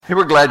Hey,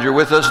 we're glad you're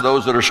with us,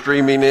 those that are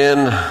streaming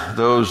in,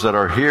 those that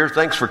are here.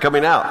 Thanks for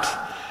coming out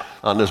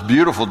on this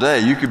beautiful day.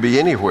 You could be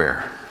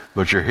anywhere,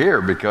 but you're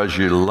here because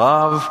you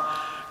love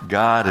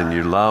God and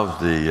you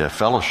love the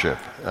fellowship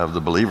of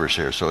the believers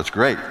here. So it's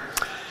great.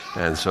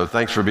 And so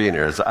thanks for being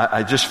here. It's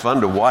just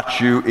fun to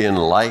watch you in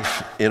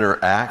life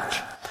interact.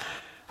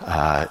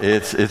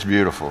 It's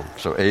beautiful.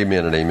 So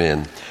amen and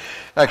amen.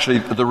 Actually,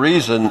 the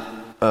reason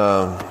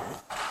that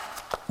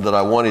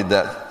I wanted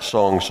that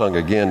song sung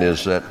again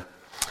is that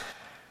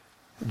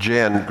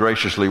Jan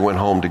graciously went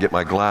home to get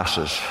my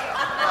glasses.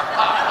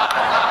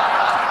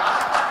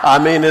 I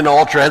mean, in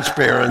all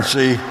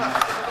transparency.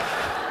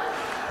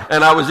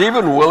 And I was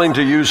even willing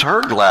to use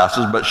her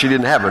glasses, but she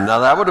didn't have them.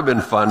 Now, that would have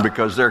been fun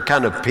because they're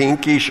kind of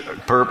pinkish,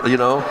 purple, you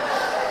know.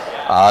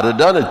 I'd have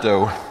done it,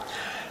 though.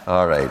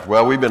 All right.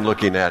 Well, we've been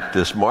looking at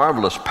this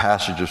marvelous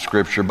passage of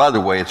Scripture. By the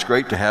way, it's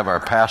great to have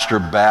our pastor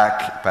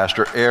back,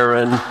 Pastor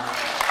Aaron.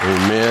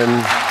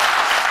 Amen.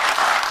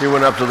 He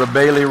went up to the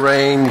Bailey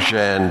Range,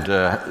 and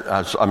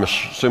I'm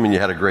assuming you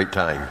had a great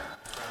time.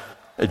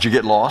 Did you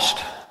get lost?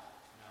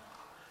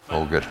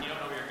 Oh, good. If you don't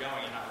know where you're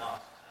going, you're not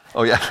lost.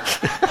 Oh, yeah.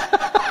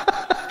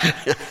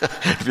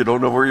 If you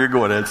don't know where you're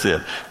going, that's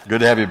it.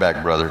 Good to have you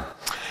back, brother.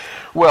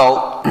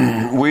 Well,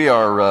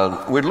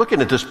 we're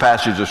looking at this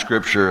passage of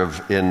Scripture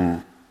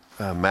in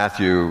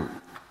Matthew,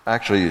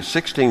 actually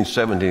 16,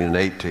 17, and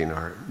 18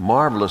 are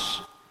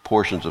marvelous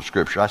portions of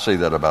Scripture. I say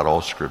that about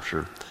all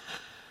Scripture.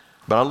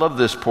 But I love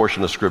this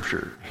portion of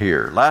Scripture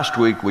here. Last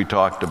week we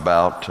talked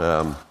about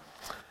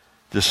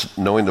just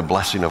knowing the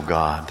blessing of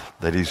God,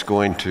 that He's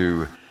going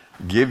to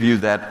give you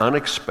that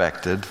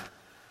unexpected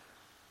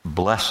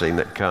blessing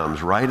that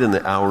comes right in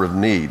the hour of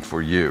need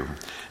for you.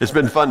 It's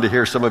been fun to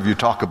hear some of you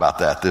talk about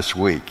that this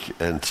week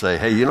and say,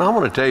 hey, I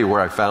want to tell you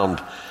where I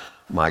found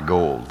my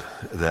gold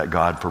that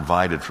God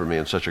provided for me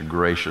in such a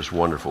gracious,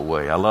 wonderful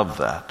way. I love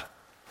that.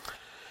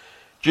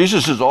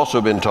 Jesus has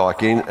also been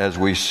talking, as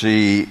we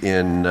see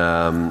in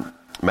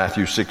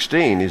Matthew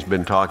 16, he's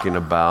been talking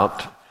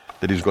about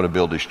that he's going to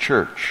build his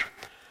church.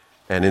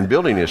 And in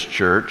building his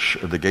church,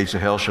 the gates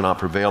of hell shall not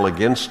prevail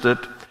against it.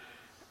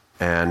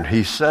 And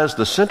he says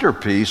the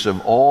centerpiece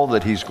of all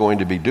that he's going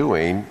to be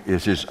doing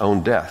is his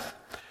own death,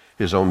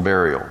 his own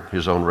burial,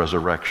 his own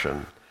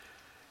resurrection.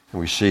 And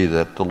we see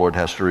that the Lord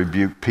has to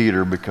rebuke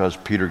Peter because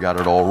Peter got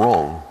it all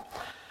wrong.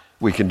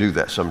 We can do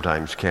that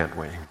sometimes, can't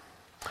we?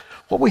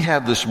 What we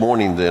have this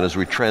morning then, as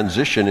we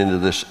transition into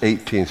this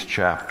 18th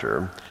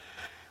chapter,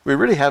 we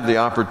really have the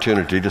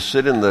opportunity to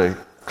sit in the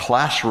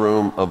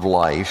classroom of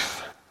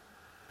life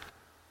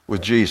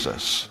with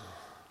Jesus.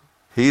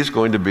 He's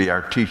going to be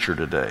our teacher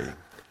today.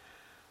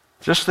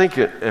 Just think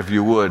it, if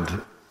you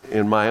would,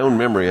 in my own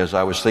memory as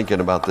I was thinking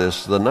about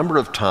this, the number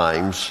of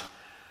times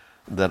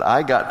that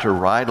I got to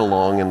ride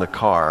along in the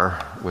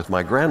car with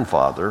my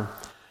grandfather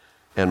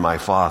and my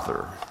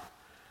father.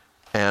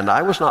 And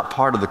I was not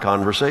part of the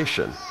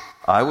conversation.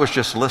 I was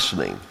just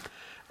listening.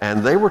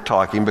 And they were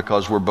talking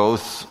because we're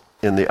both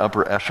in the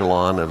upper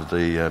echelon of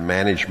the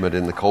management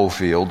in the coal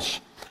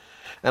fields.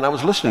 And I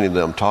was listening to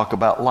them talk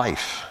about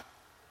life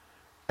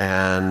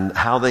and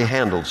how they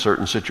handled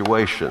certain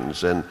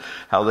situations and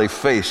how they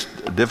faced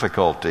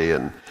difficulty.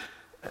 And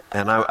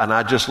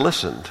I just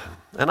listened.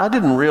 And I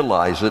didn't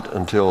realize it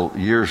until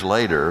years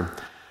later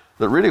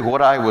that really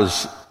what I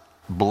was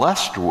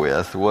blessed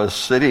with was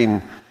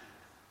sitting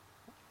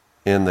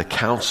in the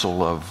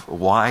council of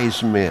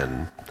wise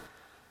men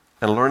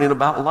and learning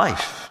about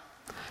life.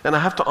 And I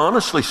have to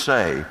honestly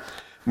say,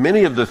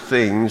 many of the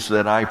things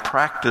that I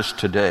practice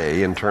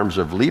today in terms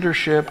of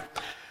leadership,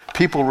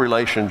 people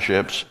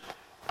relationships,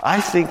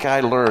 I think I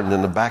learned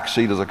in the back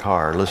seat of the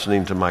car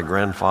listening to my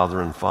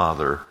grandfather and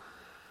father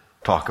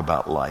talk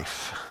about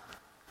life.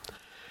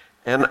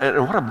 And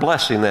what a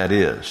blessing that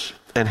is.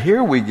 And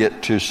here we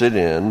get to sit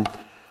in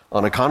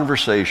on a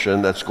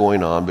conversation that's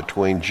going on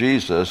between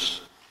Jesus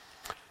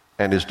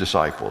and his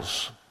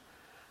disciples.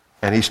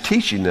 And he's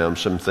teaching them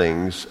some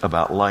things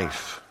about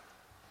life.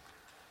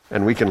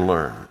 And we can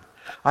learn.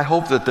 I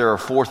hope that there are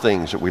 4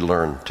 things that we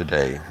learn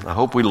today. I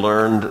hope we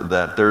learned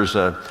that there's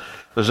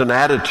an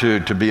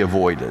attitude to be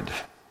avoided.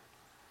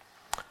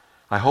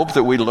 I hope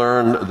that we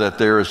learn that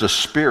there is a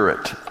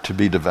spirit to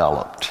be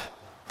developed.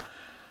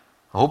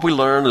 I hope we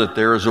learn that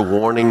there is a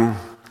warning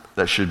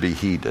that should be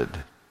heeded.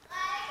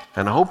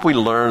 And I hope we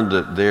learn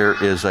that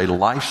there is a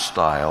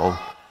lifestyle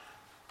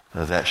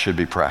that should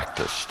be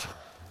practiced.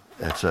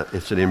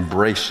 It's an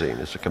embracing,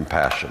 it's a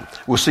compassion.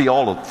 We'll see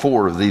all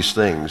 4 of these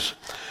things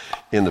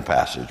in the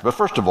passage. But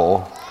first of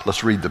all,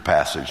 let's read the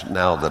passage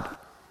now that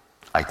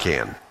I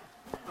can.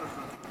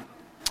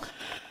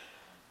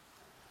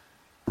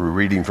 We're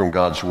reading from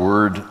God's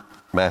Word,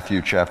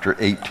 Matthew chapter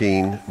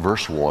 18,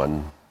 verse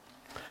 1.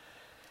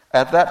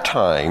 At that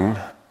time,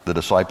 the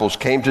disciples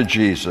came to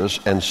Jesus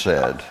and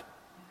said,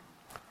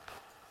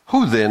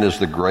 "Who then is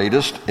the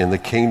greatest in the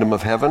kingdom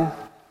of heaven?"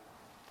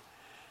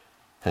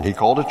 And he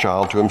called a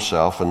child to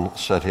himself and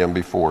set him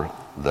before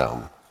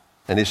them.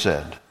 And he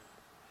said,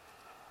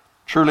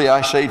 "Truly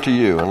I say to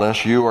you,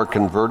 unless you are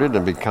converted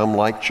and become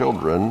like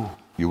children,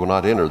 you will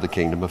not enter the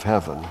kingdom of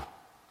heaven.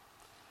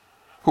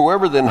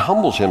 Whoever then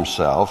humbles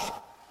himself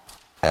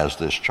as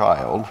this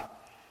child,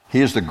 he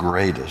is the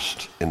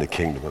greatest in the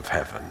kingdom of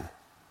heaven.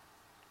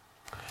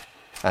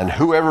 And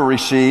whoever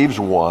receives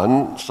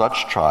one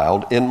such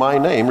child in my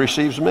name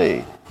receives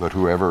me. But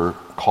whoever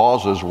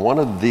causes one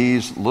of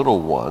these little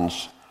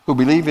ones who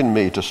believe in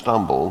me to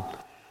stumble,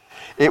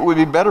 it would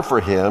be better for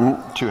him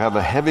to have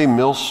a heavy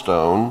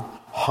millstone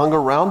hung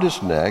around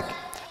his neck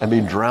and be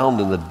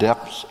drowned in the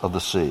depths of the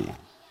sea.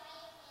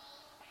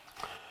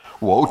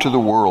 Woe to the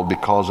world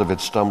because of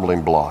its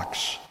stumbling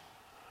blocks.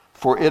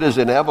 For it is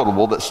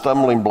inevitable that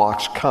stumbling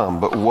blocks come,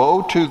 but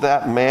woe to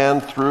that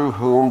man through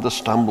whom the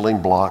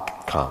stumbling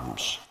block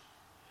comes.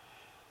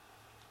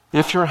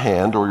 If your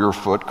hand or your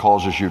foot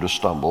causes you to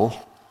stumble,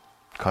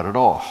 cut it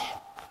off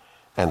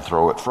and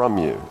throw it from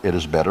you. It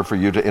is better for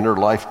you to enter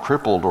life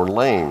crippled or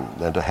lame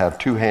than to have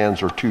 2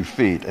 hands or 2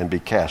 feet and be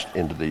cast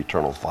into the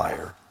eternal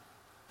fire.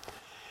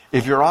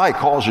 If your eye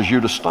causes you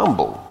to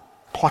stumble,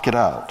 pluck it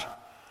out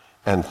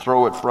and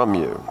throw it from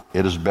you.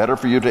 It is better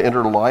for you to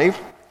enter life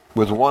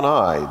with 1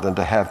 eye than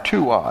to have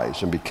 2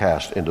 eyes and be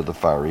cast into the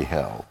fiery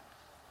hell.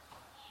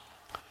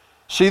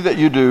 See that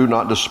you do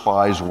not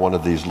despise one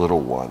of these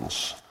little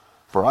ones.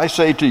 For I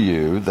say to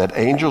you that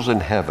angels in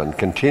heaven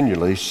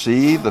continually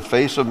see the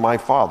face of my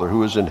Father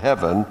who is in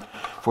heaven,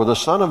 for the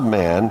Son of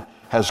Man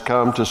has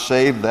come to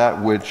save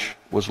that which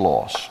was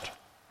lost.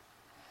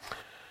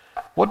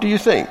 What do you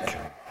think?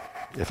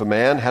 If a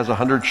man has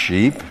 100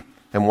 sheep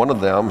and one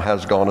of them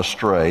has gone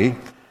astray,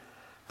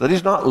 does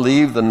he not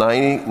leave the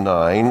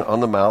 99 on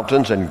the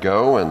mountains and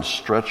go and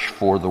search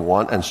for the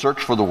one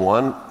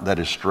that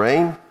is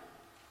straying?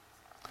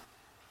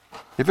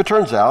 If it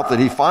turns out that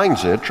he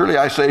finds it, truly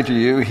I say to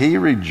you, he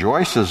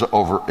rejoices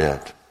over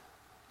it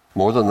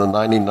more than the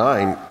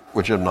 99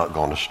 which have not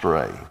gone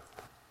astray.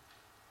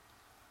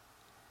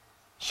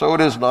 So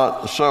it is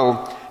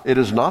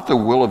not the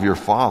will of your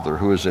Father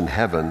who is in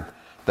heaven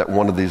that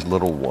one of these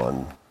little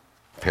ones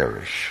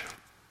perish.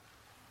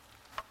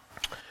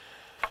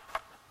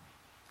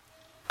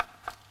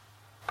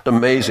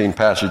 Amazing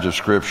passage of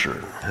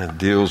Scripture. It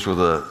deals with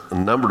a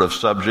number of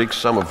subjects,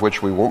 some of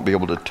which we won't be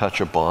able to touch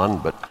upon,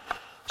 but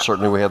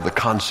certainly we have the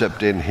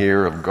concept in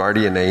here of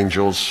guardian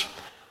angels,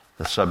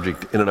 the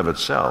subject in and of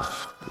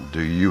itself.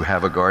 Do you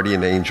have a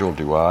guardian angel?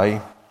 Do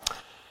I?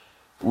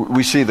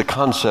 We see the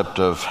concept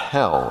of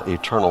hell,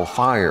 eternal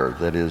fire,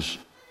 that is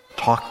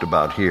talked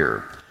about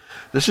here.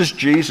 This is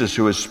Jesus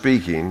who is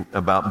speaking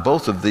about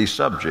both of these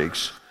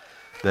subjects,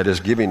 that is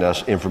giving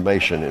us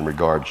information in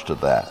regards to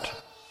that.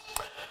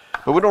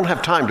 But we don't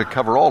have time to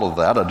cover all of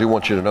that. I do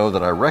want you to know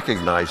that I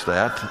recognize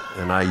that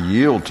and I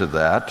yield to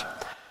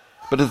that.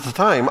 But at the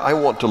time, I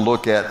want to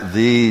look at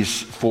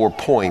these 4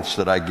 points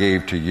that I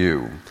gave to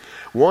you.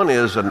 One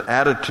is an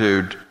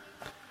attitude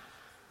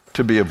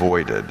to be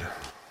avoided.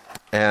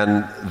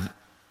 And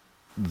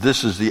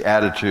this is the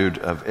attitude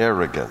of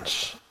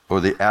arrogance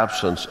or the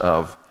absence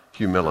of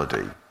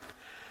humility.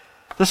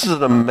 This is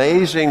an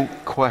amazing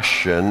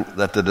question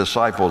that the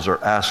disciples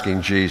are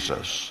asking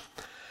Jesus.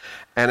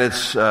 And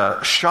it's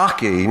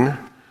shocking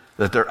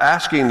that they're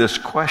asking this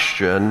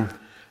question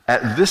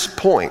at this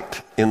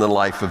point in the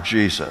life of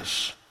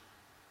Jesus.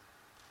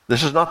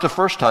 This is not the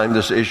first time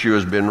this issue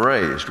has been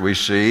raised. We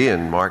see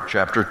in Mark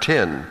chapter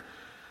 10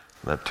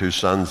 that 2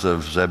 sons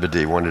of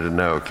Zebedee wanted to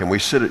know, can we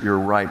sit at your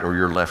right or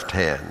your left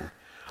hand?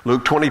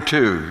 Luke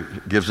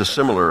 22 gives a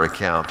similar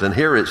account. And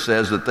here it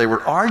says that they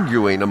were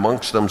arguing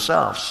amongst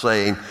themselves,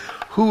 saying,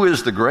 who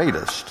is the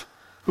greatest?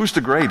 Who's the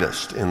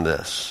greatest in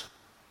this?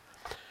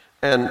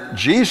 And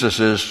Jesus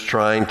is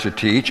trying to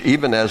teach,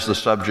 even as the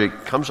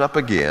subject comes up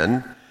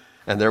again,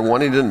 and they're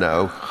wanting to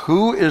know,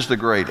 who is the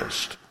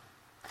greatest?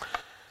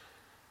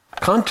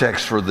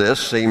 Context for this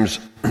seems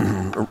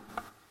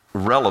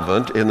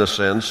relevant in the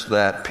sense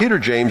that Peter,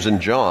 James, and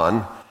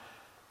John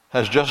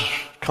has just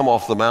come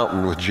off the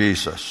mountain with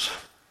Jesus.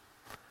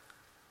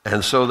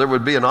 And so there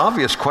would be an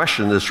obvious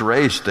question that's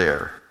raised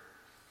there.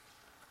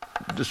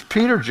 Does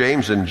Peter,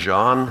 James, and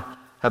John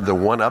have the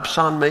one-ups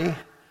on me?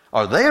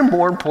 Are they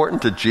more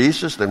important to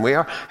Jesus than we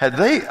are?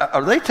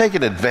 Are they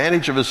taking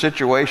advantage of a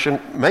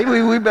situation?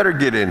 Maybe we better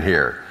get in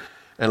here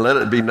and let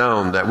it be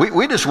known that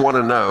we just want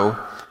to know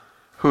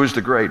who's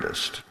the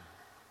greatest.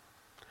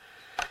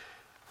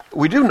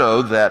 We do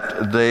know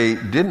that they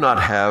did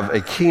not have a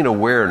keen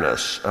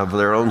awareness of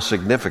their own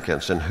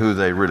significance and who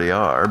they really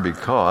are,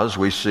 because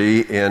we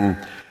see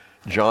in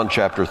John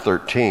chapter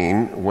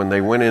 13, when they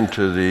went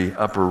into the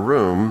upper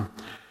room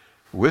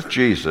with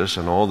Jesus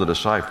and all the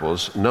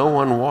disciples, no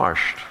one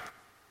washed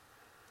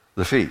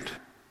the feet.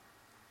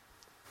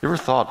 You ever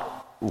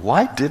thought,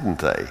 why didn't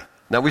they?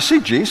 Now we see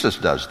Jesus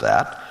does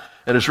that,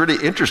 and it's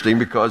really interesting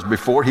because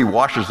before he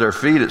washes their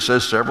feet, it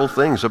says several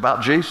things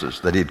about Jesus,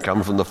 that he'd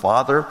come from the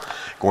Father,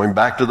 going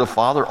back to the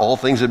Father, all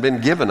things had been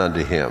given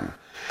unto him.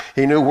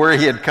 He knew where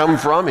he had come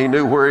from, he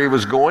knew where he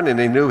was going, and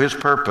he knew his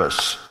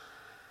purpose.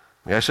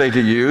 May I say to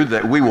you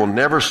that we will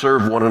never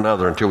serve one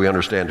another until we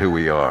understand who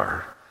we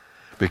are.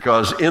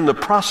 Because in the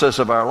process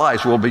of our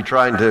lives, we'll be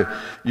trying to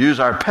use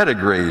our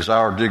pedigrees,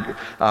 our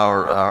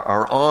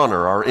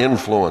honor, our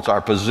influence, our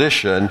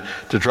position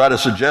to try to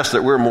suggest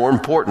that we're more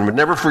important. But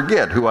never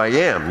forget who I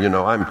am.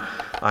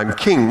 I'm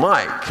King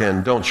Mike,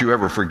 and don't you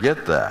ever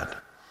forget that.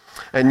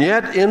 And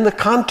yet, in the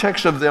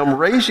context of them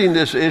raising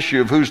this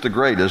issue of who's the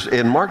greatest,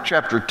 in Mark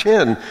chapter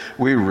 10,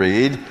 we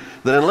read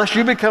that unless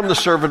you become the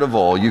servant of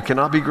all, you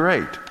cannot be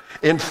great.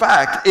 In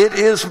fact, it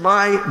is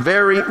my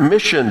very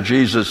mission,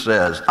 Jesus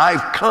says.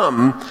 I've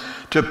come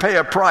to pay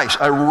a price,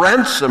 a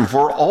ransom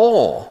for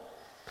all.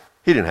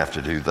 He didn't have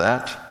to do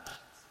that.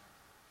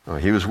 No,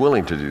 he was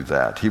willing to do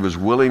that. He was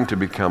willing to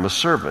become a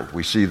servant.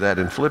 We see that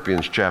in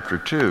Philippians chapter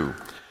 2,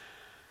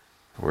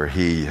 where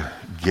he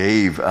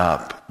gave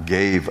up,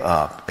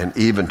 and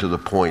even to the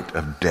point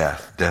of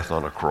death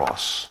on a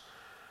cross.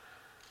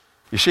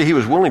 You see, he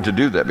was willing to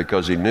do that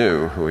because he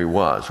knew who he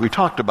was. We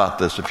talked about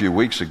this a few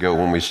weeks ago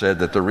when we said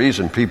that the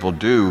reason people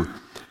do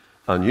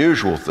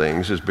unusual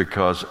things is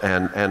because,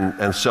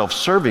 and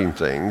self-serving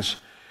things,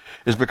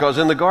 is because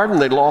in the garden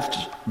they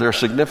lost their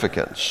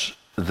significance.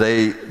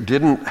 They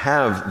didn't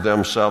have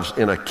themselves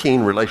in a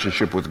keen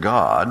relationship with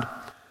God.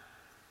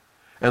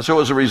 And so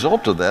as a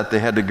result of that, they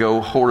had to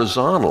go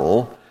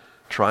horizontal,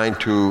 trying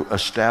to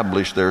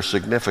establish their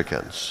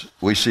significance.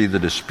 We see the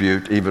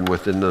dispute even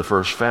within the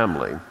first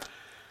family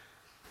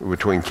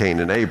between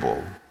Cain and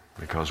Abel,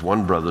 because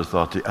one brother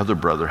thought the other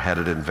brother had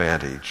an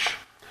advantage.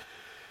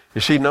 You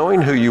see,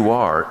 knowing who you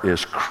are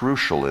is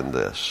crucial in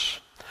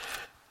this.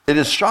 It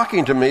is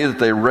shocking to me that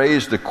they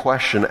raised the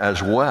question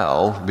as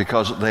well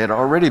because they had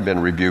already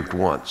been rebuked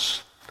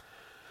once.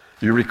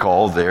 You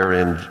recall there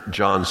in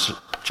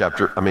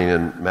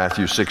in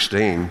Matthew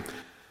 16,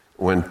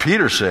 when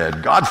Peter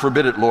said, "God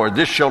forbid it, Lord,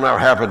 this shall not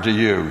happen to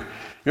you.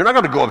 You're not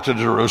going to go up to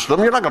Jerusalem.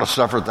 You're not going to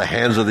suffer at the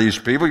hands of these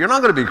people. You're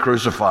not going to be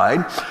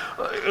crucified.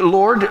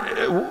 Lord,"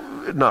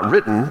 not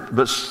written,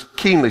 but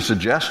keenly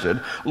suggested,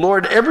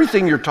 "Lord,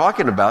 everything you're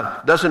talking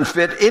about doesn't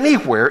fit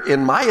anywhere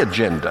in my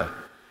agenda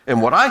and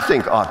what I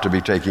think ought to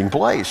be taking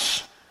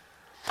place."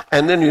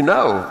 And then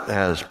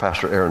as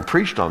Pastor Aaron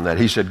preached on that,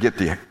 he said, "Get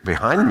thee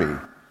behind me,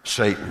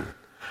 Satan."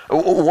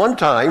 One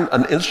time,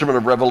 an instrument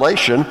of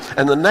revelation,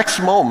 and the next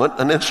moment,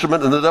 an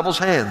instrument in the devil's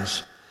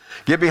hands.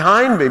 Get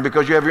behind me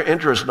because you have your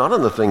interest not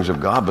in the things of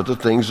God, but the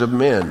things of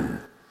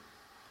men.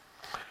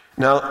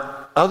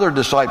 Now, other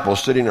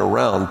disciples sitting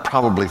around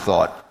probably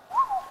thought,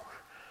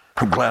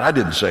 "I'm glad I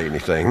didn't say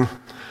anything."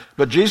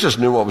 But Jesus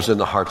knew what was in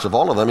the hearts of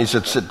all of them. He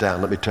said, "Sit down,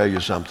 let me tell you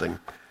something.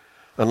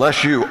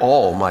 Unless you,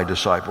 all my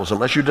disciples,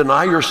 unless you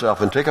deny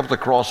yourself and take up the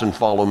cross and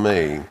follow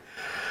me,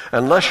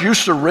 unless you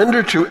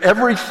surrender to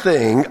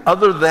everything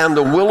other than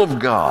the will of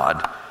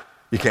God,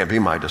 you can't be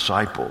my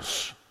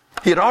disciples."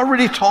 He had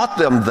already taught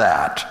them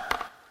that.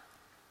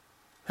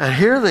 And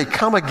here they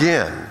come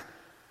again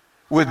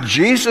with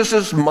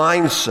Jesus'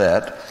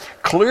 mindset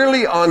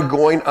clearly on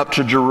going up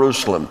to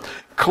Jerusalem,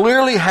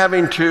 clearly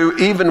having to,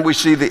 even we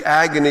see the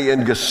agony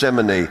in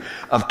Gethsemane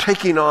of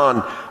taking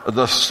on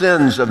the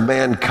sins of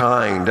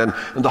mankind and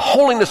the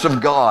holiness of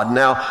God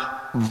now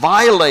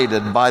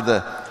violated by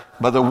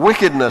the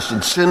wickedness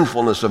and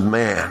sinfulness of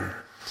man.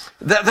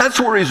 That's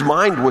where his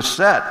mind was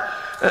set.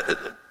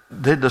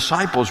 The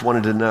disciples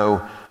wanted to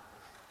know,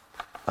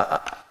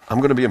 "I'm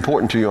going to be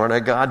important to you, aren't I,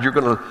 God? You're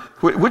going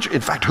to,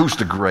 in fact, who's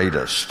the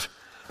greatest?"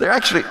 They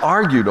actually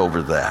argued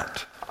over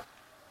that.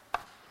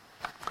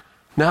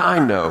 Now, I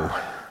know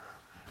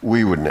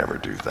we would never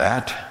do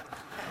that.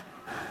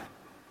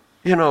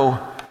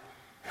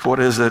 What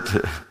is it?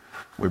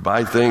 We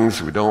buy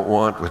things we don't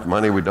want with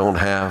money we don't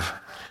have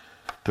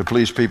to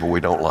please people we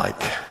don't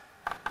like.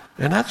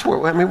 And that's where,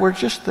 we're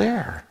just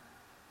there.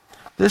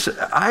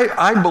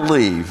 I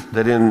believe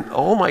that in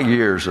all my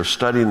years of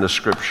studying the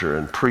Scripture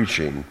and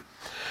preaching,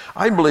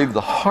 I believe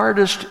the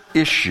hardest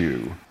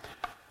issue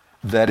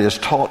that is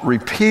taught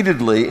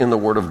repeatedly in the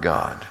Word of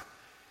God,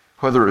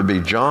 whether it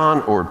be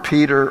John or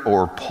Peter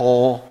or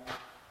Paul,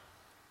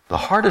 the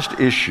hardest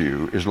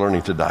issue is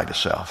learning to die to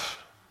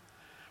self,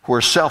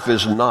 where self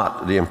is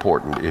not the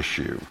important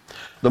issue.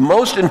 The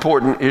most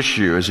important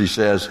issue, as he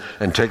says,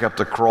 and take up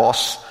the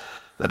cross,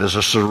 that is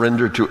a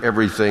surrender to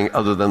everything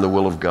other than the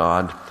will of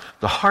God.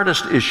 The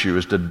hardest issue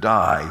is to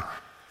die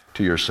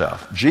to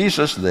yourself.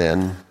 Jesus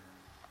then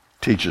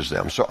teaches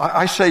them. So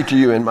I say to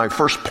you in my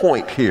first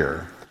point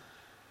here,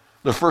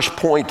 the first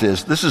point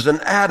is this is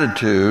an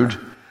attitude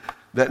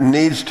that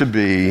needs to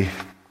be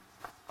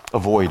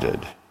avoided,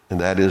 and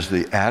that is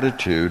the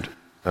attitude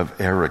of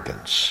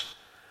arrogance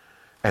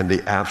and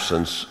the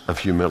absence of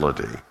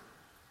humility.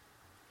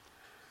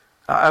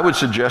 I would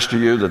suggest to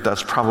you that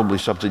that's probably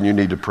something you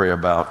need to pray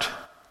about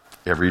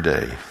every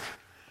day.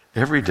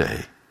 Every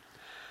day.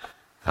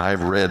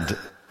 I've read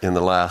in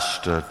the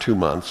last 2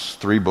 months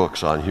 3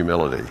 books on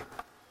humility,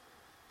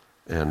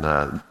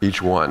 and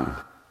each one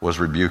was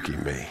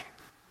rebuking me.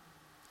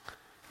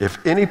 If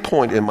any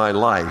point in my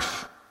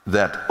life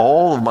that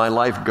all of my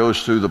life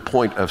goes through the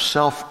point of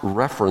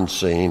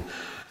self-referencing,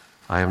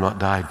 I have not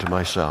died to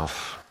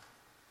myself.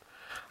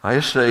 I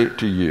say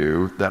to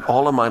you that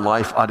all of my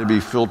life ought to be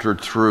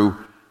filtered through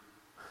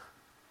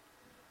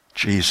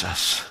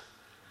Jesus.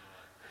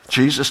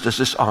 Jesus, does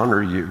this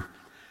honor you?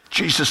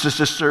 Jesus, does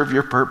this serve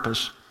your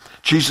purpose?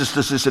 Jesus,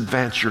 does this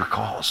advance your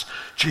cause?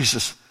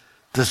 Jesus,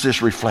 does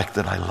this reflect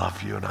that I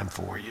love you and I'm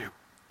for you?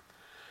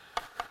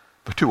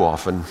 But too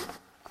often,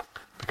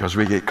 because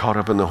we get caught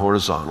up in the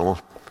horizontal,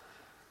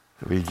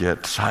 we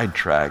get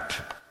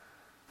sidetracked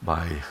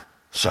by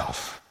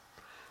self.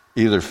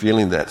 Either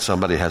feeling that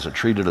somebody hasn't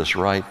treated us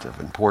right, of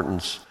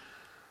importance,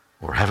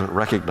 or haven't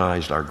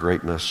recognized our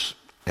greatness,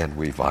 and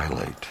we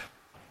violate.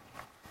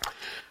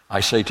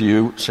 I say to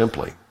you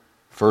simply,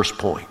 first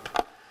point,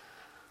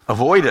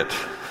 avoid it.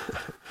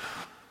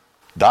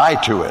 Die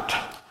to it.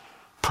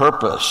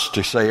 Purpose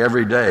to say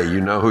every day, you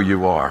know who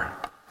you are.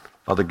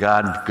 Father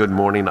God, good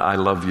morning, I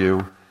love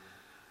you.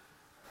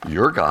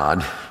 You're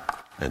God,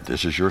 and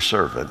this is your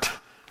servant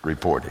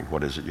reporting.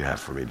 What is it you have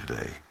for me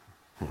today?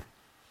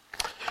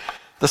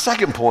 The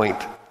second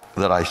point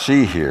that I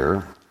see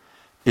here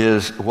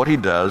is what he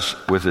does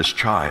with his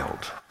child.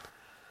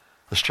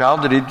 This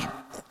child that he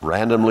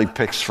randomly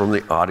picks from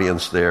the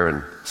audience there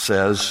and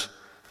says,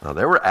 now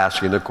they were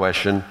asking the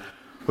question,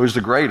 who's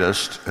the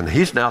greatest? And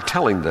he's now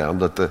telling them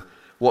that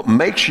what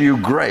makes you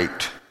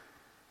great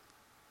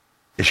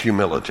is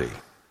humility.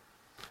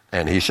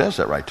 And he says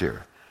that right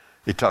here.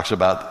 He talks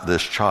about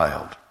this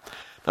child.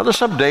 Now there's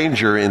some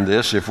danger in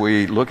this. If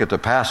we look at the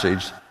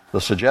passage,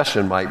 the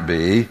suggestion might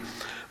be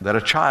that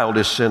a child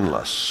is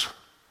sinless.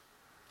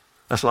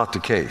 That's not the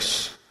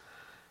case.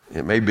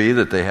 It may be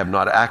that they have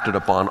not acted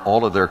upon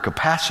all of their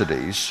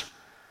capacities,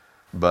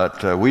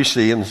 but we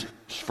see in,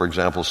 for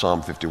example,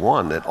 Psalm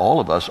 51, that all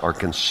of us are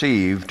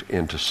conceived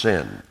into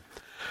sin.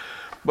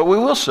 But we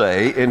will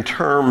say, in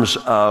terms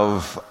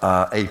of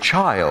a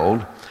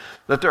child,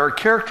 that there are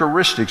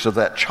characteristics of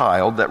that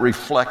child that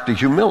reflect the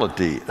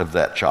humility of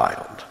that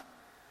child.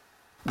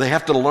 They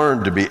have to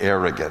learn to be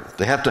arrogant.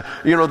 They have to,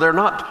 they're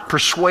not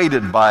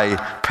persuaded by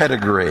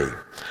pedigree.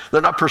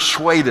 They're not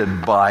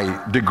persuaded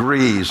by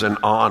degrees and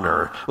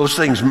honor. Those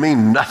things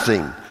mean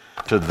nothing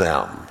to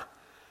them.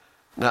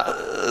 Now,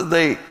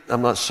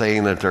 I'm not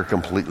saying that they're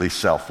completely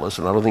selfless,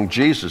 and I don't think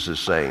Jesus is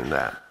saying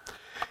that.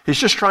 He's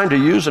just trying to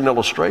use an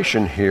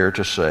illustration here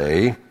to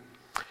say,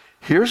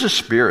 here's a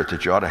spirit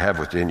that you ought to have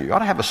within you. You ought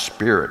to have a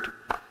spirit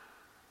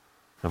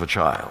of a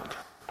child.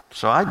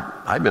 So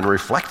I've been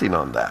reflecting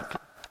on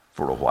that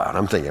for a while. And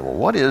I'm thinking, well,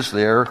 what is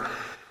there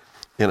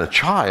in a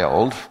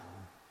child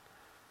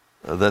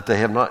that they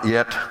have not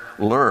yet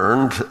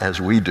learned,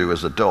 as we do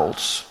as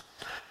adults,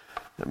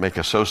 that make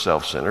us so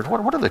self-centered?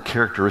 What are the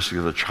characteristics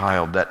of the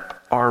child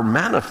that are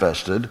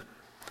manifested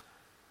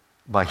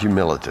by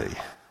humility?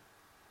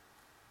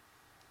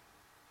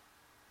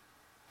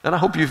 And I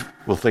hope you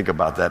will think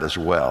about that as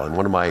well. And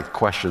one of my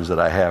questions that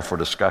I have for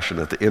discussion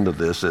at the end of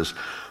this is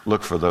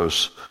look for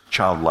those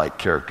childlike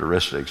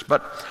characteristics.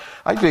 But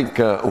I think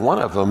one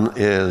of them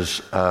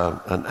is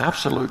an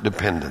absolute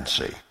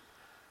dependency.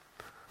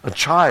 A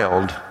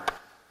child,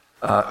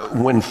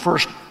 when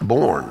first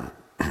born,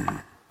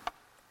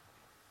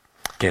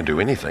 can't do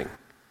anything.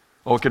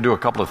 Oh, it can do a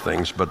couple of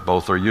things, but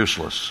both are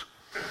useless.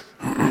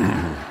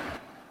 And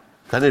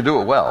they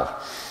do it well.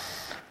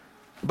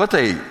 But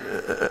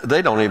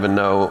they don't even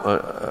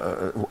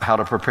know how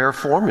to prepare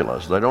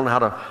formulas. They don't know how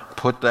to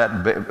put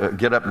that,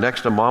 get up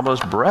next to mama's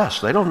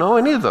breast. They don't know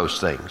any of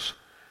those things.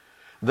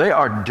 They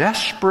are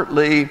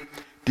desperately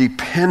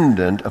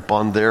dependent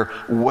upon their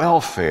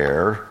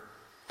welfare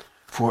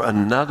for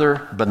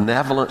another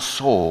benevolent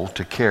soul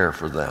to care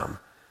for them.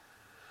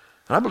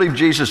 And I believe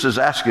Jesus is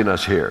asking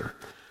us here,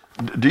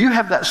 do you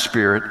have that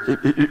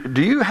spirit?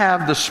 Do you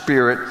have the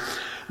spirit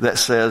that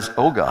says,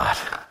 oh God,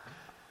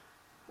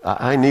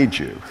 I need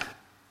you?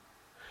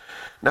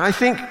 Now, I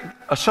think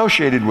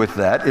associated with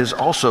that is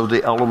also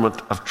the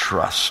element of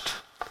trust.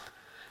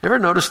 You ever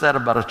notice that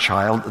about a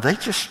child? They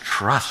just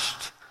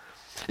trust.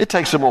 It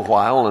takes them a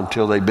while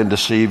until they've been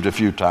deceived a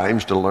few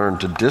times to learn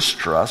to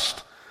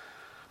distrust.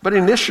 But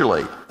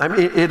initially,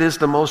 it is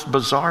the most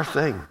bizarre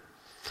thing.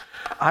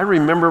 I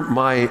remember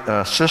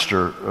my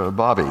sister,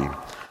 Bobby,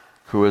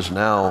 who is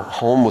now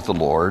home with the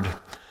Lord,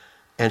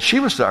 and she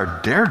was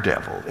our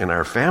daredevil in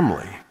our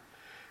family.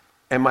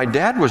 And my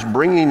dad was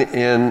bringing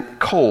in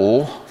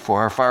coal for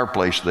our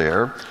fireplace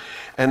there,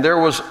 and there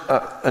was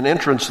an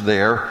entrance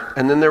there,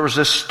 and then there was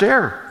this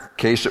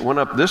staircase that went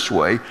up this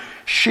way.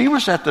 She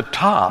was at the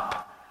top,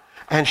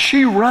 and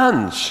she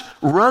runs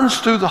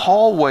through the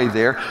hallway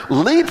there,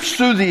 leaps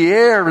through the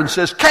air and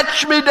says,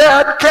 "Catch me,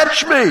 Dad,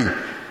 catch me."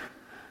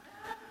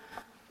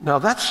 Now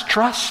that's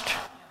trust.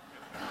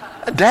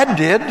 Dad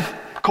did.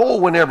 Coal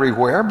went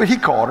everywhere, but he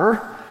caught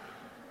her.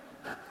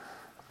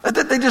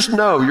 They just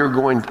know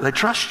they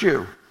trust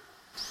you.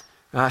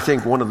 And I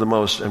think one of the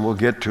most, and we'll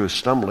get to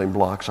stumbling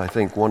blocks, I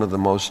think one of the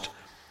most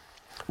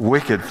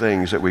wicked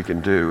things that we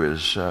can do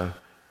is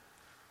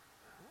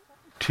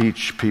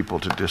teach people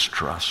to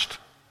distrust.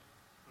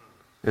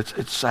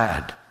 It's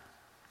sad.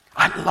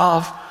 I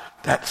love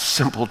that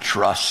simple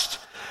trust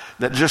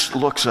that just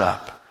looks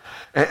up.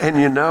 And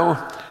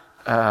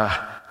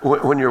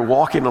when you're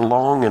walking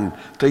along and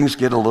things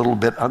get a little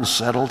bit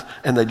unsettled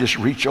and they just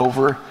reach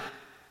over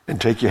and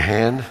take your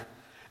hand?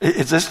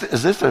 Is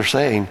this they're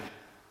saying,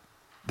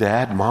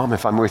 Dad, Mom,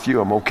 if I'm with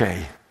you, I'm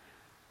okay.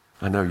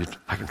 I know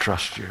I can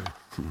trust you.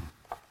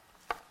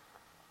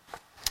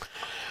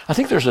 I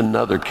think there's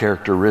another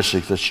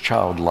characteristic that's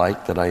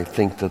childlike that I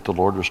think that the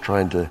Lord was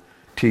trying to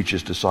teach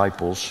his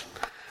disciples.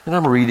 And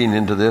I'm reading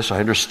into this. I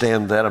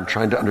understand that. I'm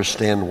trying to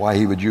understand why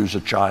he would use a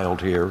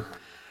child here.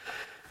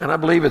 And I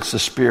believe it's the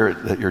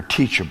spirit that you're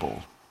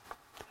teachable.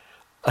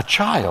 A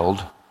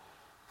child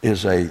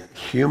is a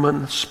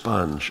human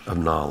sponge of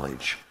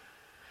knowledge.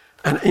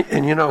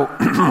 And you know,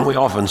 we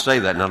often say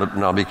that.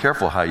 Now be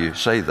careful how you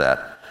say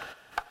that.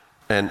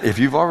 And if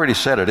you've already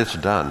said it, it's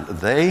done.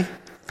 They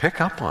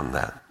pick up on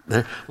that.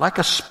 They're like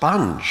a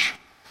sponge.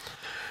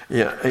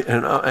 Yeah,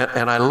 and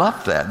I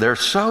love that. They're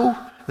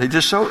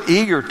just so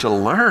eager to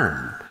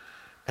learn,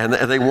 and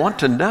they want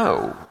to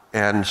know.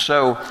 And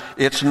so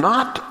it's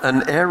not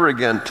an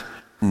arrogant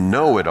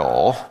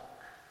know-it-all.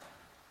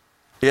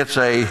 It's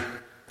a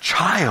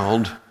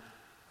child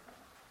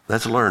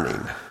that's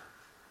learning,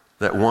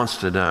 that wants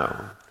to know.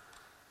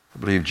 I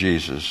believe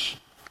Jesus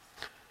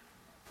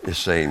is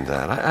saying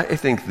that. I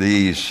think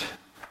these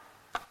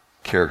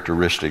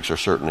characteristics are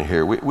certainly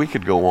here. We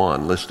could go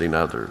on listing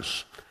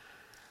others.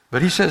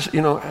 But he says,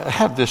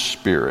 have this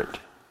spirit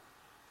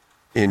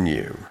in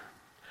you.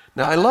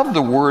 Now, I love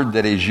the word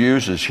that he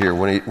uses here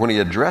when he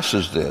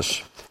addresses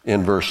this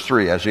in verse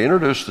 3. As he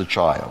introduced the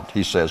child,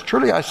 he says,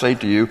 truly I say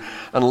to you,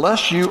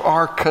 unless you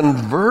are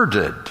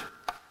converted.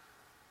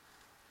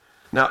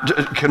 Now,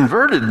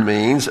 converted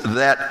means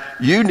that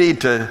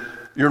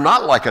you're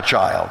not like a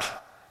child.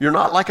 You're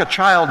not like a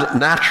child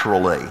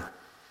naturally.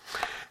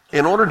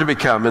 In order to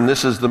become, and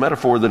this is the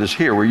metaphor that is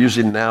here, we're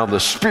using now the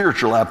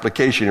spiritual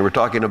application, and we're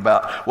talking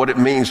about what it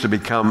means to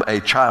become a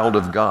child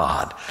of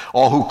God.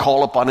 All who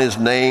call upon his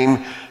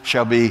name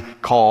shall be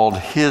called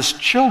his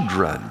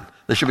children.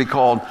 They shall be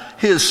called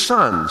his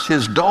sons,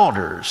 his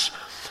daughters.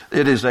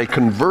 It is a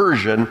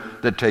conversion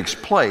that takes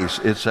place.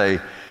 It's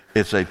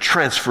a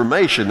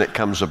transformation that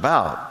comes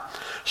about.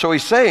 So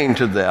he's saying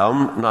to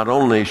them, not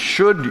only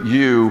should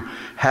you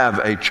have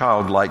a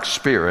childlike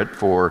spirit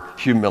for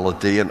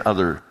humility and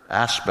other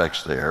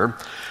aspects there,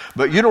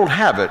 but you don't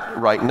have it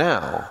right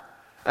now.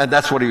 And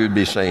that's what he would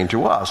be saying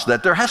to us,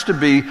 that there has to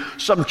be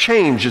some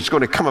change that's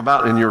going to come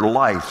about in your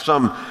life,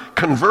 some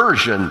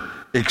conversion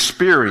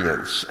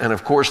experience. And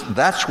of course,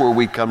 that's where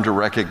we come to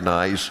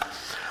recognize,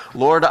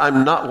 Lord,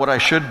 I'm not what I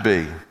should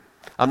be.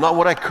 I'm not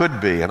what I could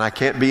be, and I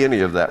can't be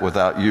any of that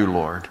without you,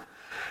 Lord.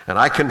 And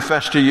I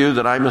confess to you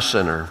that I'm a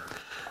sinner.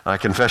 I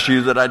confess to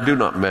you that I do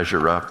not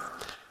measure up.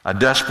 I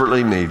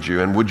desperately need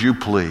you, and would you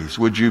please,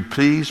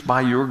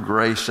 by your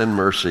grace and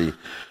mercy,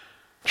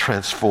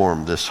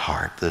 transform this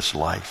heart, this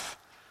life.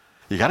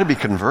 You got to be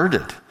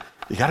converted.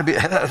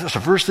 That's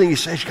the first thing he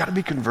says, you got to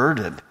be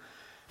converted.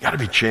 You got to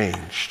be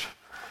changed.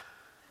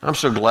 I'm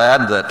so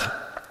glad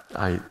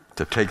that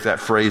to take that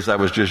phrase I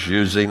was just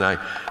using, I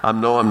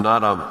know I'm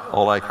not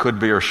all I could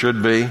be or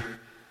should be,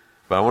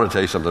 but I want to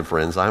tell you something,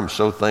 friends. I'm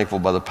so thankful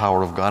by the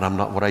power of God, I'm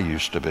not what I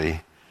used to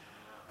be.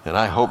 And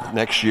I hope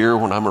next year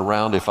when I'm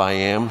around, if I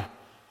am,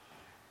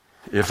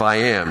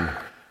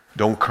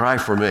 don't cry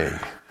for me,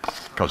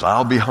 because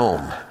I'll be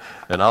home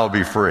and I'll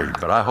be free.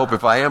 But I hope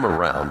if I am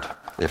around,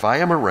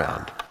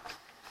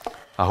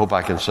 I hope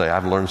I can say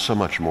I've learned so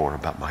much more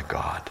about my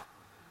God.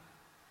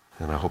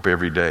 And I hope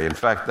every day, in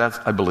fact, that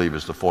I believe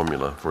is the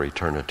formula for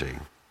eternity.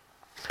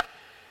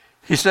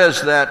 He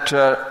says that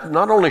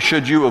not only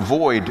should you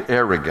avoid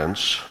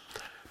arrogance,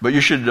 but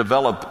you should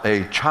develop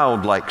a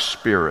childlike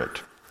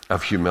spirit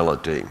of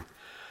humility.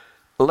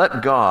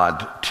 Let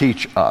God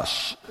teach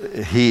us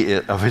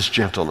of his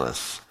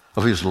gentleness,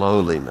 of his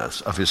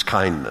lowliness, of his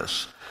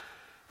kindness,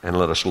 and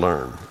let us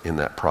learn in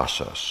that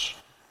process.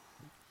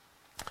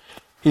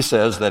 He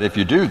says that if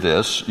you do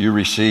this, you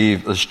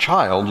receive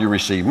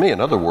me. In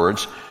other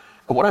words,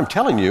 what I'm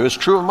telling you is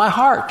true of my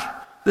heart.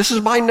 This is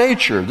my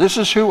nature. This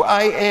is who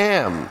I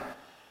am.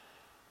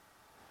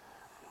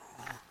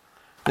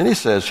 And he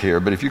says here,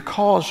 but if you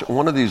cause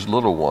one of these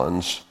little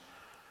ones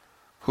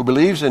who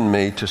believes in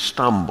me to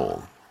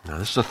stumble. Now,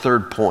 this is the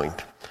third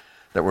point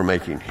that we're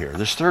making here.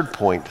 This third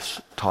point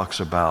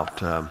talks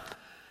about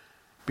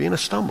being a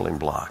stumbling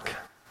block.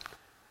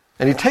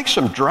 And he takes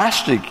some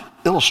drastic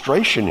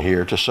illustration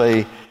here to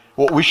say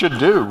what we should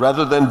do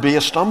rather than be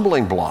a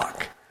stumbling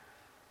block.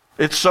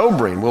 It's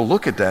sobering. We'll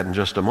look at that in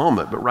just a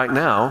moment. But right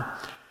now,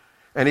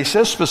 and he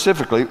says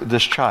specifically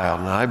this child.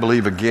 And I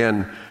believe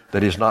again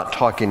that he's not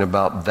talking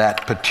about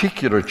that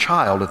particular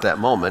child at that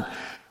moment.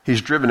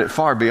 He's driven it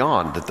far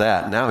beyond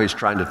that. Now he's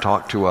trying to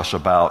talk to us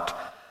about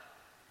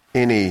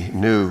any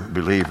new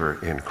believer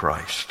in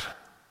Christ.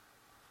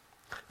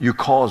 You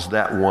cause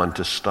that one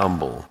to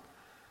stumble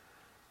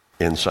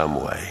in some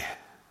way.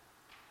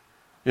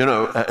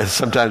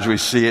 Sometimes we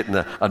see it,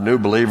 and a new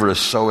believer is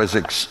so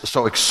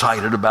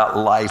excited about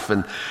life,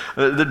 and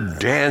they're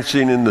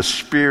dancing in the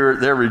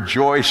Spirit, they're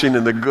rejoicing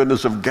in the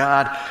goodness of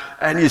God,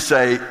 and you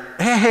say,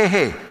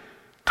 hey,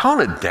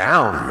 tone it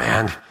down,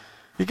 man.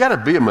 You got to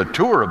be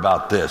mature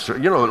about this.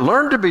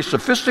 Learn to be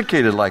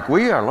sophisticated like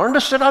we are. Learn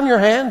to sit on your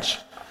hands.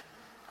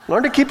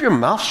 Learn to keep your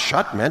mouth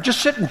shut, man.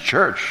 Just sit in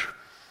church.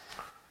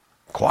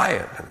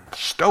 Quiet and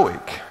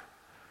stoic.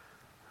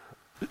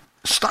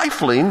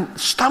 Stifling,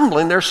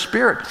 stumbling their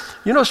spirit.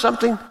 You know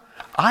something?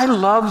 I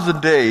love the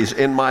days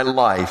in my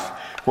life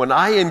when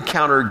I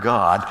encounter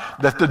God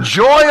that the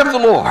joy of the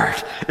Lord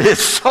is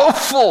so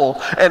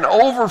full and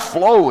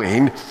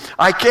overflowing,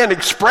 I can't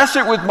express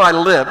it with my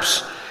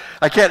lips.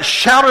 I can't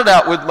shout it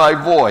out with my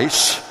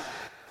voice,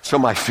 so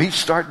my feet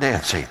start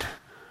dancing.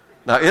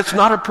 Now, it's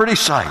not a pretty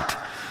sight,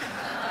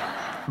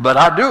 but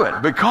I do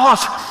it because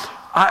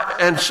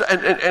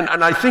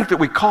I think that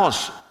we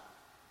cause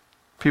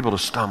people to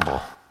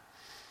stumble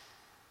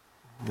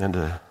and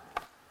to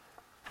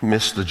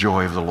miss the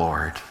joy of the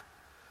Lord,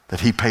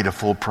 that he paid a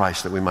full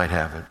price that we might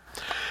have it.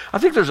 I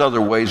think there's other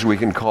ways we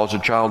can cause a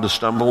child to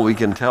stumble. We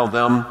can tell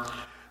them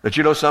that,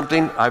 you know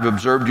something, I've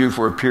observed you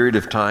for a period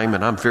of time,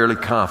 and I'm fairly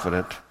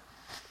confident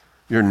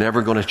you're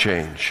never going to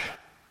change.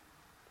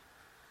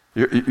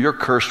 You're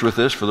cursed with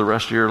this for the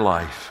rest of your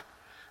life.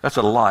 That's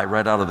a lie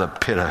right out of the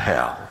pit of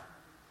hell.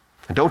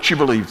 And don't you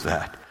believe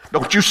that.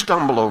 Don't you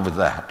stumble over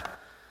that.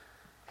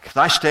 Because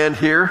I stand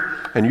here,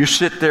 and you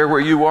sit there where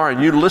you are,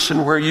 and you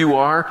listen where you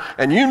are,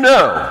 and you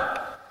know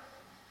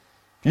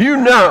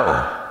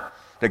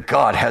that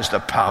God has the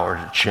power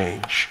to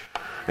change.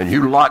 And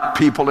you lock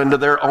people into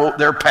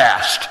their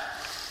past.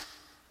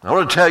 I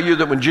want to tell you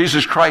that when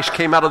Jesus Christ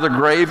came out of the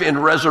grave in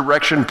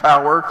resurrection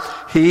power,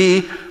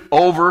 he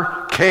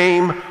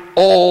overcame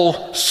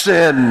all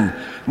sin.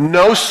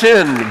 No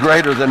sin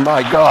greater than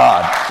my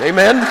God.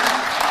 Amen?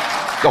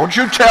 Don't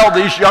you tell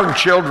these young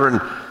children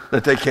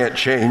that they can't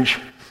change.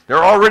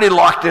 They're already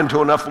locked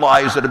into enough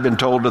lies that have been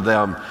told to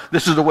them.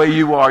 This is the way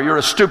you are. You're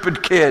a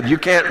stupid kid. You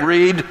can't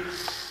read.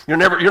 You're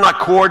not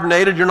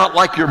coordinated. You're not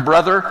like your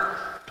brother.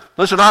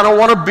 Listen, I don't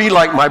want to be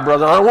like my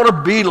brother. I don't want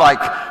to be like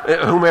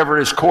whomever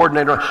is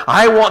coordinator.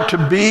 I want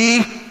to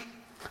be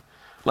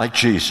like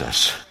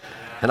Jesus.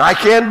 And I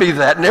can be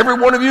that. And every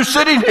one of you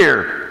sitting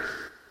here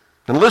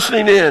and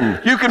listening in,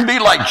 you can be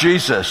like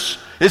Jesus.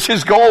 It's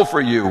his goal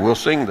for you. We'll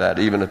sing that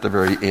even at the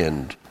very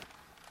end.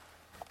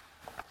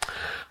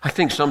 I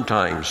think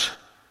sometimes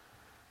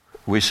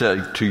we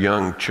say to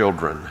young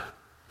children,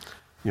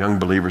 young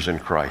believers in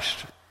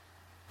Christ,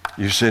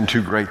 you sin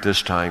too great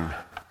this time.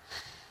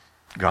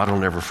 God will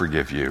never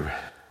forgive you.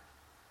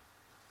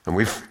 And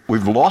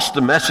we've lost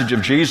the message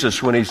of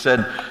Jesus when he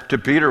said to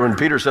Peter, when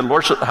Peter said,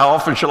 Lord, how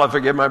often shall I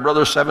forgive my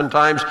brother? 7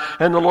 times?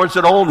 And the Lord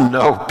said, oh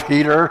no,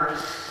 Peter.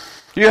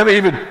 You haven't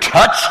even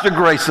touched the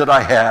grace that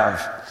I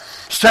have.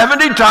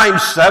 70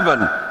 times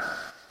 7.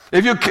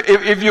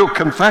 If you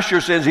confess your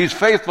sins, he's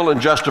faithful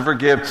and just to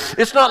forgive.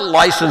 It's not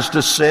license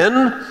to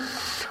sin.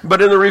 But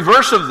in the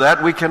reverse of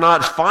that, we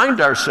cannot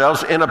find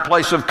ourselves in a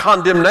place of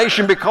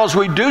condemnation because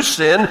we do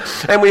sin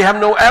and we have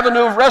no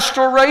avenue of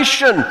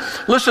restoration.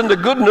 Listen, the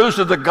good news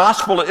of the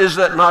gospel is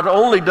that not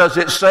only does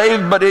it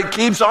save, but it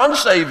keeps on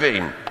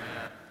saving.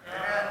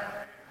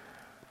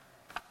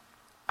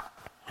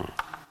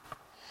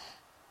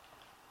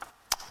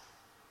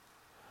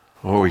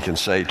 Or we can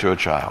say to a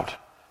child,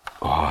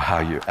 oh, how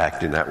are you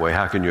acting that way?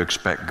 How can you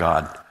expect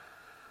God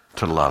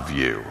to love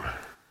you?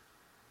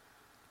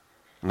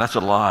 And that's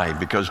a lie,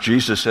 because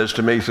Jesus says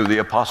to me through the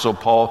Apostle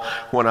Paul,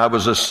 when I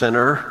was a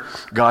sinner,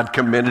 God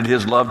commended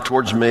his love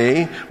towards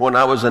me. When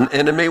I was an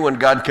enemy, when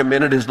God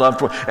commended his love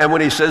towards me. And when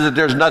he says that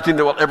there's nothing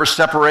that will ever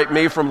separate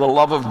me from the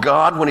love of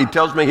God, when he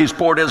tells me he's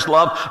poured his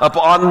love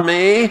upon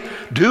me,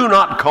 do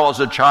not cause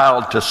a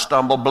child to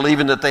stumble,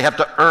 believing that they have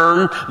to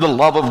earn the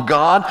love of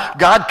God.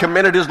 God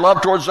commended his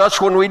love towards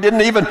us when we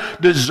didn't even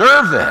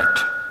deserve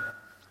it.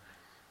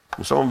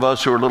 And some of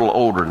us who are a little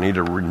older need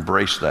to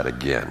embrace that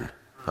again.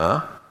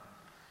 Huh?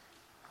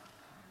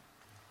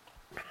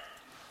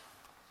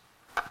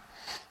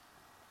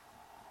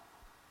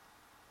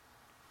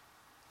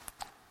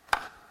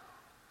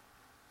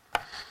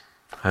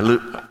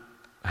 I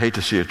hate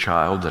to see a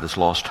child that has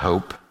lost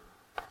hope.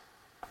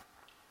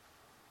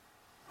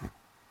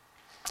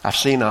 I've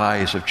seen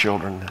eyes of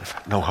children that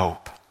have no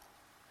hope.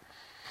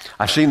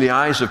 I've seen the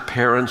eyes of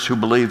parents who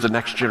believe the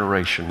next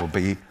generation will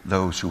be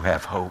those who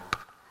have hope.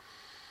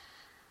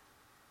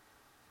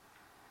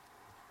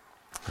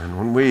 And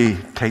when we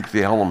take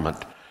the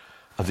element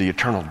of the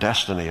eternal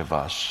destiny of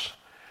us,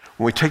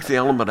 when we take the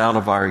element out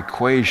of our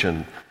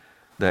equation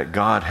that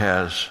God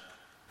has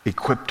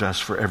equipped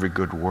us for every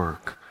good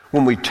work,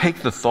 when we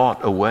take the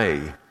thought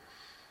away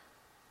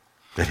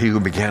that he who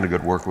began a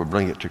good work will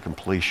bring it to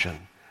completion,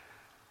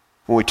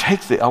 when we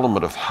take the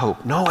element of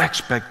hope, no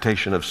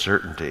expectation of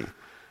certainty,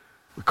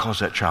 we cause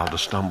that child to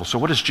stumble. So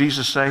what does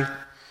Jesus say?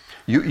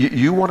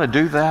 You want to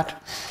do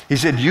that? He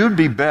said, you'd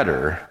be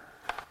better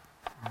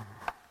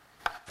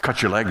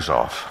cut your legs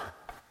off,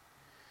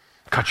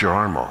 cut your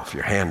arm off,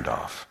 your hand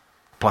off,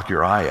 pluck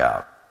your eye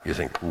out. You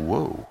think,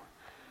 whoa,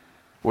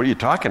 what are you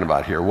talking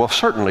about here? Well,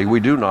 certainly we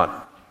do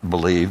not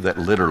believe that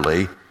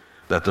literally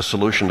that the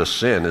solution to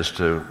sin is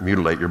to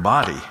mutilate your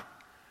body.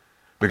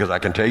 Because I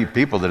can tell you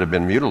people that have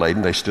been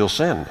mutilated, they still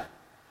sin.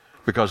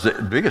 Because the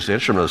biggest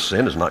instrument of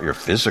sin is not your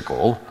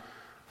physical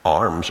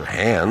arms or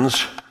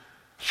hands.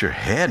 It's your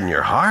head and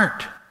your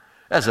heart.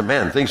 As a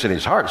man thinks in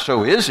his heart,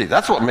 so is he.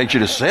 That's what makes you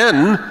to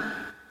sin.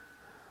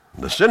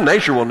 The sin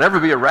nature will never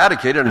be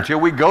eradicated until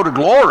we go to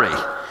glory.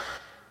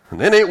 And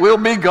then it will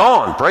be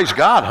gone. Praise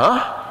God,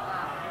 huh?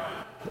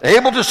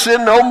 Able to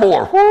sin no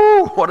more.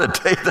 Whoo, what a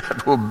day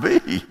that will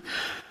be.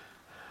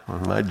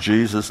 When my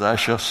Jesus I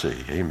shall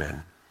see.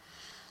 Amen.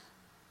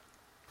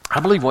 I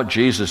believe what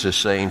Jesus is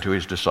saying to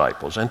his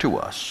disciples and to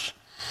us.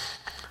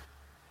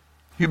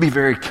 You be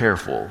very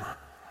careful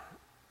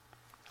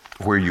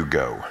where you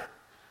go,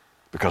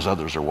 because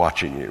others are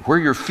watching you. Where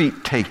your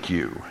feet take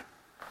you,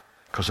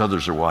 because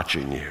others are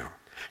watching you.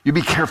 You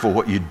be careful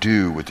what you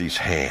do with these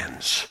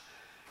hands,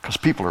 because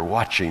people are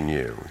watching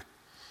you.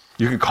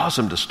 You can cause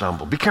them to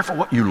stumble. Be careful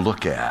what you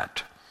look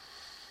at,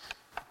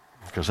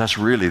 because that's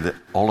really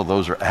all of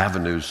those are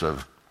avenues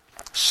of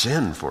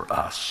sin for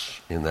us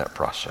in that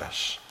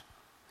process.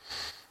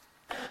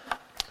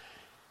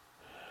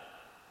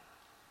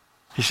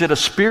 He said, a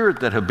spirit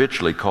that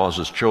habitually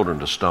causes children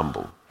to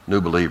stumble, new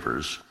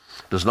believers,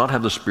 does not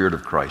have the Spirit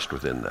of Christ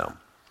within them.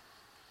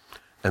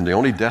 And the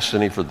only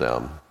destiny for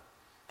them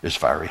is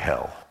fiery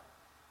hell.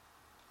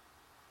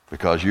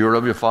 Because you are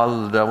of your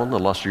father the devil, and the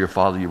lust of your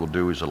father you will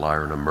do. He's a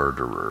liar and a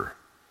murderer.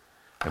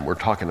 And we're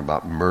talking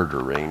about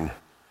murdering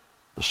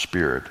the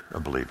spirit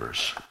of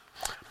believers.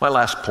 My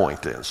last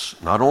point is,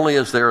 not only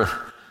is there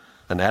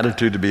an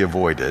attitude to be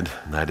avoided,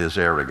 and that is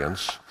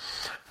arrogance,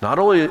 not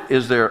only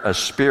is there a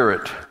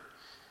spirit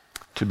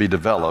to be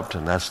developed,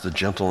 and that's the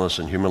gentleness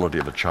and humility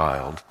of a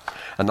child,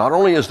 and not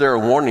only is there a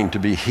warning to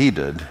be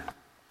heeded,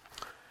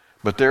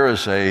 but there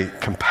is a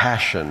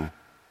compassion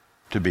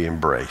to be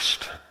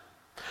embraced.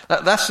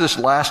 That's this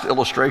last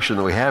illustration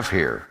that we have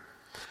here.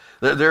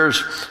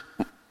 There's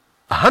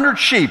 100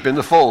 sheep in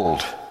the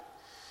fold.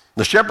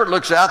 The shepherd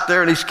looks out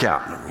there and he's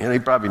counting them. You know, he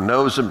probably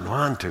knows them.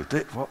 1, 2, 3,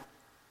 4.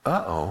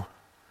 Uh-oh.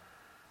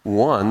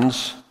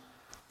 One's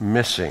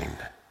missing.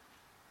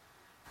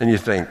 And you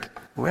think,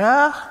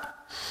 well,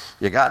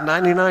 you got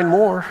 99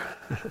 more.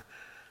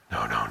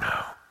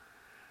 No.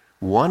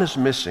 One is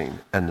missing,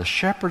 and the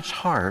shepherd's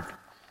heart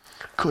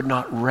could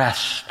not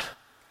rest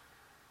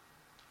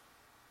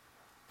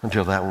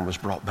until that one was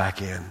brought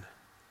back in.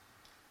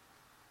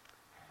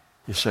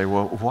 You say,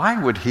 well,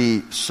 why would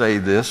he say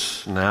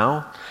this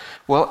now?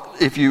 Well,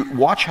 if you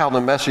watch how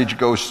the message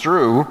goes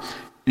through,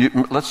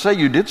 let's say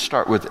you did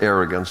start with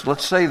arrogance.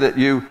 Let's say that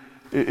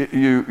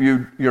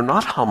you're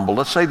not humble.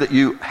 Let's say that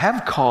you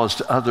have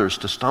caused others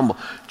to stumble.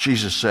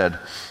 Jesus said,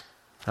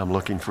 I'm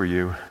looking for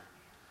you.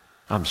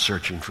 I'm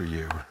searching for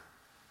you.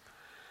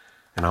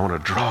 And I want to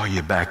draw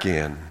you back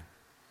in.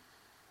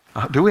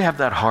 Do we have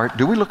that heart?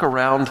 Do we look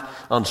around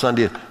on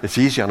Sunday? It's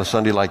easy on a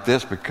Sunday like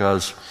this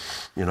because,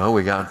 we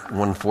got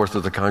 1/4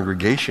 of the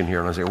congregation here.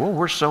 And I say, well,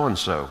 we're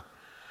so-and-so.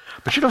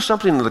 But you know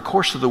something, in the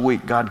course of the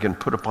week, God can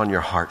put upon your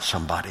heart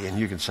somebody, and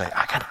you can say,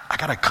 I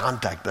got to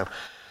contact them.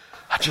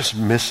 I just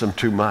miss them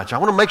too much. I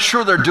want to make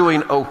sure they're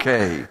doing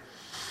okay.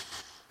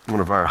 One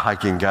of our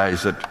hiking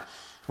guys that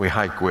we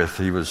hike with,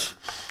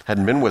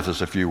 hadn't been with us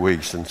a few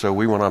weeks, and so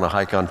we went on a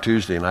hike on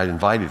Tuesday, and I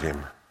invited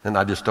him. And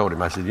I just told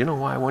him, I said, you know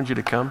why I wanted you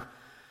to come?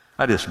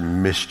 I just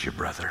missed you,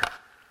 brother.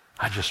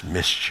 I just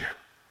missed you.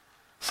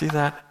 See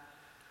that?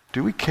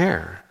 Do we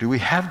care? Do we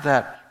have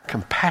that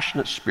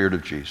compassionate spirit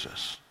of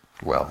Jesus?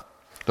 Well,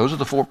 those are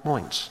the 4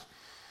 points.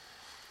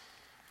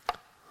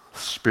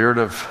 Spirit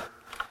of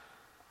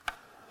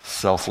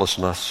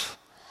selflessness,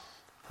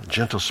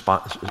 gentle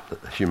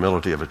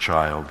humility of a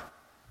child.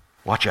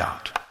 Watch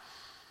out.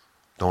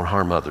 Don't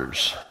harm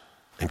others,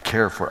 and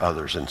care for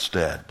others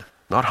instead.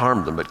 Not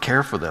harm them, but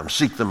care for them.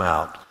 Seek them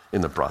out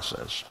in the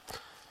process.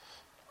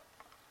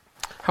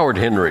 Howard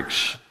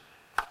Hendricks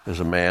is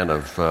a man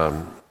of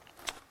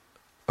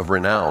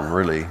renown,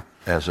 really,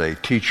 as a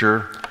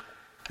teacher.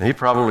 And he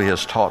probably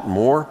has taught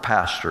more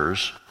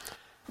pastors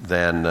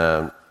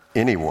than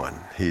anyone.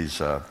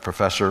 He's a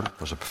professor,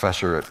 was a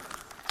professor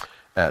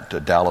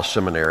at Dallas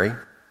Seminary.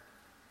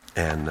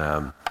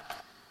 And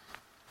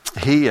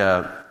he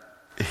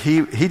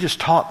just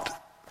taught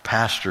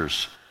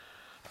pastors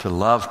to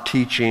love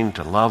teaching,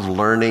 to love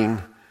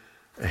learning.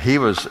 He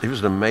was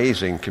an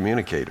amazing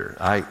communicator.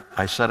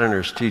 I sat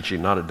under his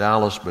teaching, not at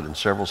Dallas, but in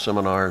several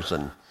seminars,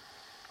 and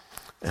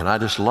I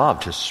just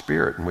loved his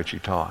spirit in which he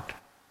taught.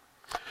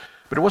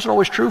 But it wasn't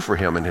always true for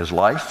him in his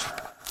life.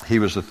 He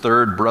was the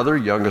third brother,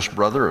 youngest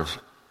brother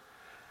of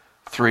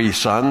 3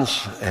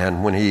 sons,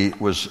 and when he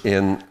was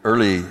in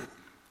early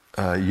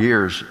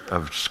years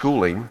of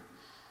schooling,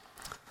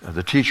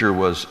 the teacher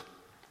was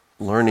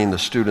learning the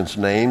students'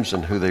 names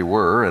and who they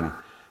were, and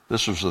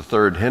this was the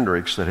third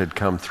Hendricks that had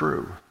come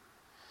through.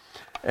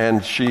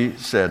 And she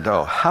said,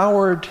 oh,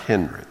 Howard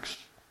Hendricks,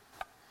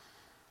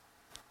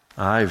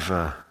 I've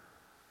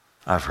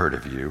heard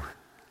of you.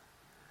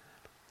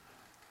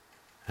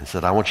 And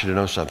said, I want you to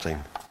know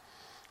something.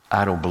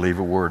 I don't believe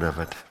a word of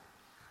it.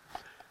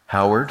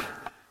 Howard,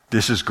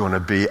 this is going to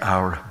be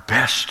our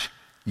best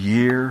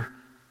year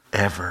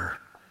ever.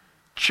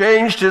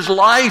 Changed his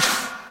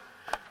life.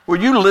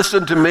 Will you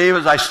listen to me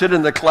as I sit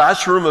in the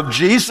classroom of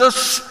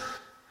Jesus?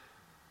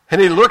 And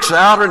he looks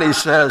out and he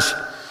says,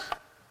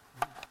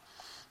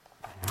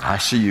 I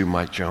see you,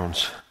 Mike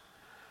Jones.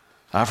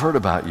 I've heard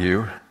about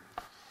you.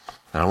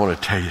 And I want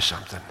to tell you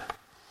something.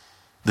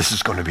 This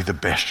is going to be the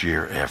best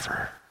year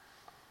ever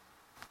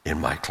in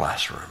my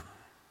classroom.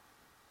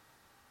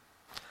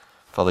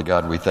 Father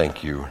God, we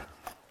thank you.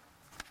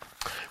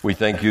 We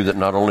thank you that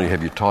not only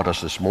have you taught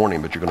us this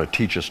morning, but you're going to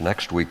teach us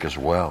next week as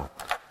well.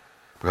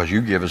 Because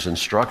you give us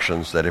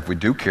instructions that if we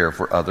do care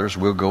for others,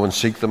 we'll go and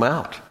seek them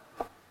out.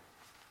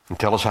 And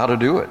tell us how to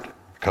do it.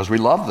 Because we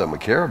love them, we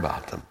care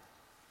about them.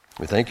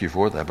 We thank you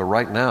for that. But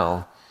right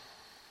now,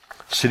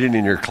 sitting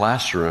in your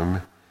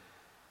classroom,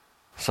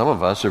 some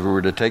of us, if we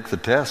were to take the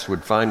test,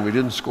 would find we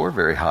didn't score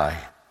very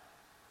high.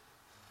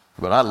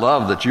 But I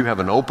love that you have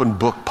an open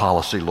book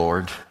policy,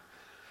 Lord.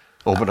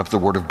 Open up the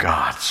Word of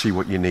God, see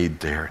what you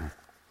need there, and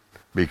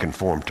be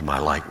conformed to my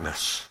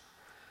likeness.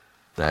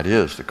 That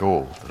is the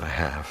goal that I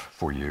have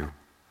for you,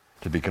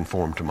 to be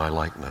conformed to my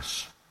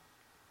likeness.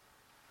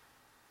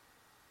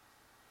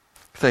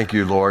 Thank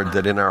you, Lord,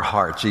 that in our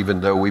hearts,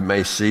 even though we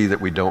may see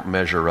that we don't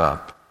measure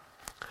up,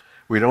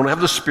 we don't have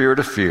the spirit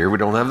of fear, we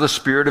don't have the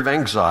spirit of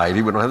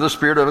anxiety, we don't have the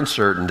spirit of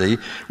uncertainty.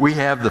 We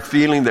have the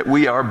feeling that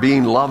we are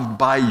being loved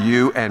by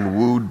you and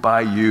wooed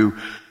by you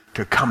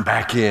to come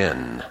back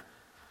in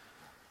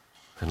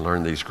and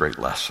learn these great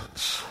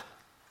lessons.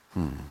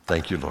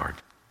 Thank you, Lord.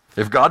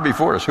 If God be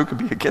for us, who could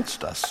be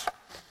against us?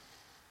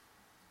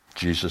 In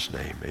Jesus'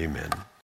 name, amen.